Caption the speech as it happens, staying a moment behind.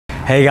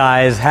Hey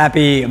guys,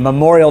 happy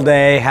Memorial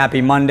Day,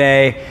 happy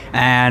Monday,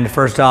 and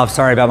first off,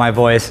 sorry about my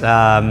voice,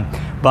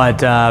 but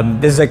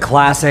this is a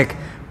classic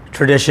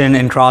tradition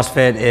in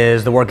CrossFit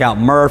is the workout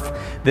Murph.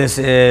 This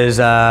is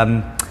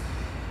a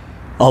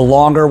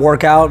longer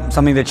workout,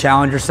 something to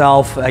challenge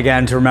yourself,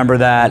 again, to remember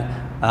that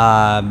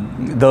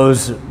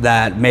those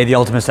that made the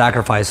ultimate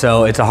sacrifice.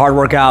 So it's a hard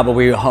workout, but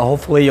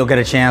hopefully you'll get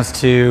a chance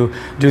to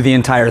do the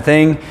entire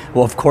thing.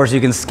 Well, of course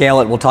you can scale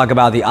it. We'll talk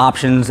about the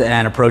options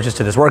and approaches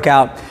to this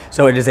workout.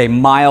 So it is a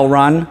mile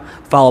run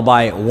followed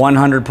by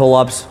 100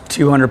 pull-ups,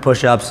 200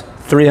 push-ups,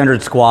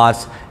 300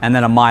 squats, and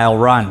then a mile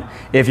run.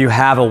 If you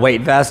have a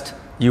weight vest,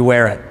 you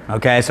wear it,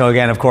 okay? So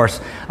again, of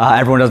course,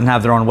 everyone doesn't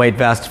have their own weight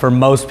vest. For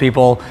most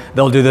people,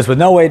 they'll do this with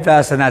no weight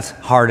vest, and that's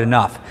hard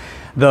enough.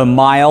 The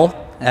mile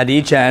at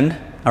each end,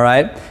 all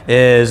right,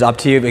 is up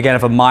to you. Again,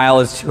 if a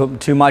mile is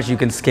too much, you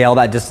can scale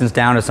that distance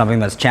down to something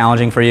that's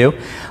challenging for you.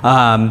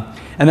 And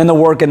then the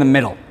work in the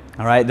middle,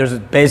 all right? There's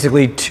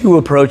basically two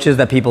approaches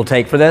that people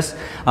take for this.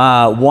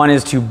 One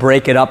is to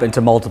break it up into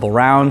multiple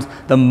rounds.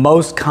 The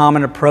most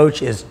common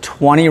approach is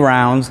 20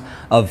 rounds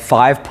of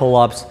 5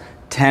 pull-ups,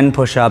 10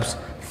 push-ups,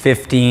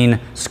 15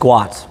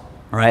 squats,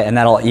 all right? And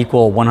that'll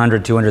equal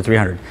 100, 200,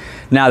 300.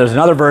 Now, there's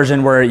another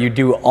version where you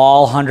do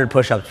all 100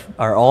 push-ups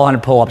or all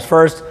 100 pull-ups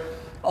first,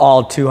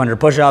 all 200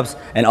 push-ups,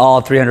 and all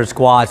 300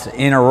 squats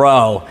in a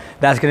row.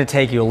 That's gonna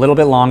take you a little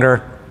bit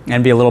longer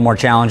and be a little more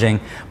challenging.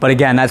 But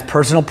again, that's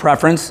personal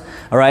preference,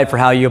 all right, for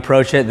how you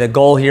approach it. The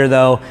goal here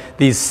though,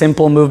 these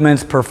simple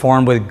movements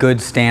perform with good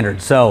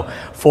standards. So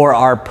for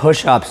our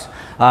push-ups,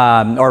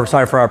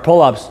 for our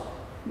pull-ups,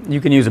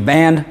 you can use a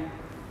band,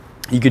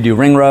 you could do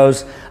ring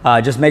rows,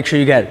 just make sure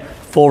you get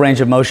full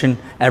range of motion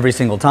every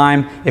single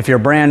time. If you're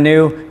brand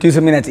new, do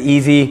something that's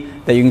easy,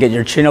 that you can get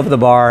your chin over the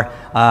bar.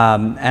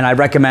 And I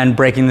recommend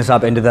breaking this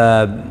up into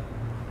the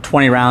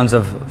 20 rounds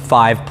of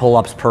 5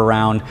 pull-ups per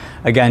round,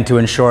 again, to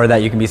ensure that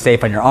you can be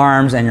safe on your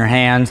arms and your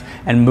hands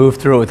and move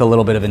through it with a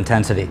little bit of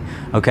intensity,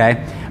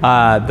 okay?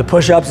 The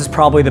push-ups is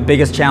probably the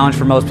biggest challenge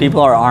for most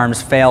people. Our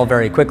arms fail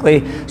very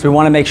quickly. So we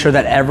wanna make sure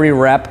that every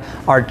rep,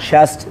 our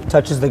chest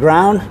touches the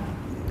ground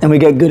and we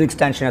get good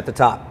extension at the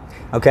top,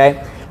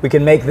 okay? We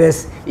can make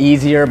this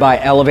easier by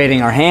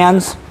elevating our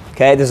hands.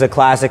 Okay, this is a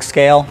classic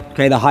scale.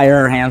 Okay, the higher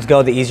our hands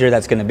go, the easier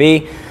that's gonna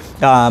be.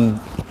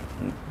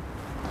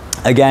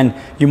 Again,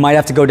 you might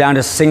have to go down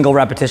to single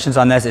repetitions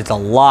on this. It's a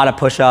lot of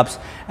push-ups.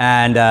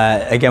 And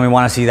again, we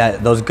wanna see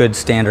those good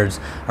standards,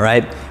 all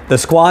right? The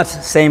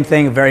squats, same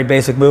thing, very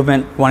basic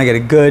movement. You wanna get a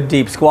good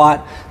deep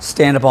squat,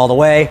 stand up all the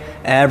way,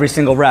 every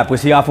single rep. We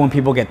see often when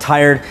people get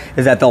tired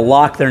is that they'll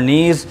lock their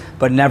knees,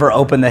 but never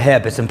open the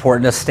hip. It's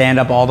important to stand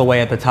up all the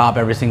way at the top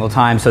every single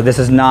time. So this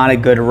is not a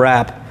good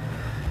rep,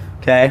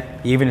 okay?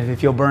 Even if you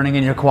feel burning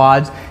in your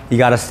quads, you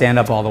gotta stand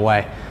up all the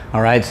way,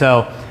 all right?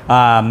 So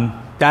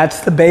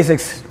that's the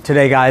basics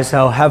today, guys.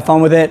 So have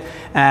fun with it,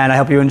 and I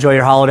hope you enjoy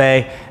your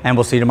holiday, and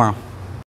we'll see you tomorrow.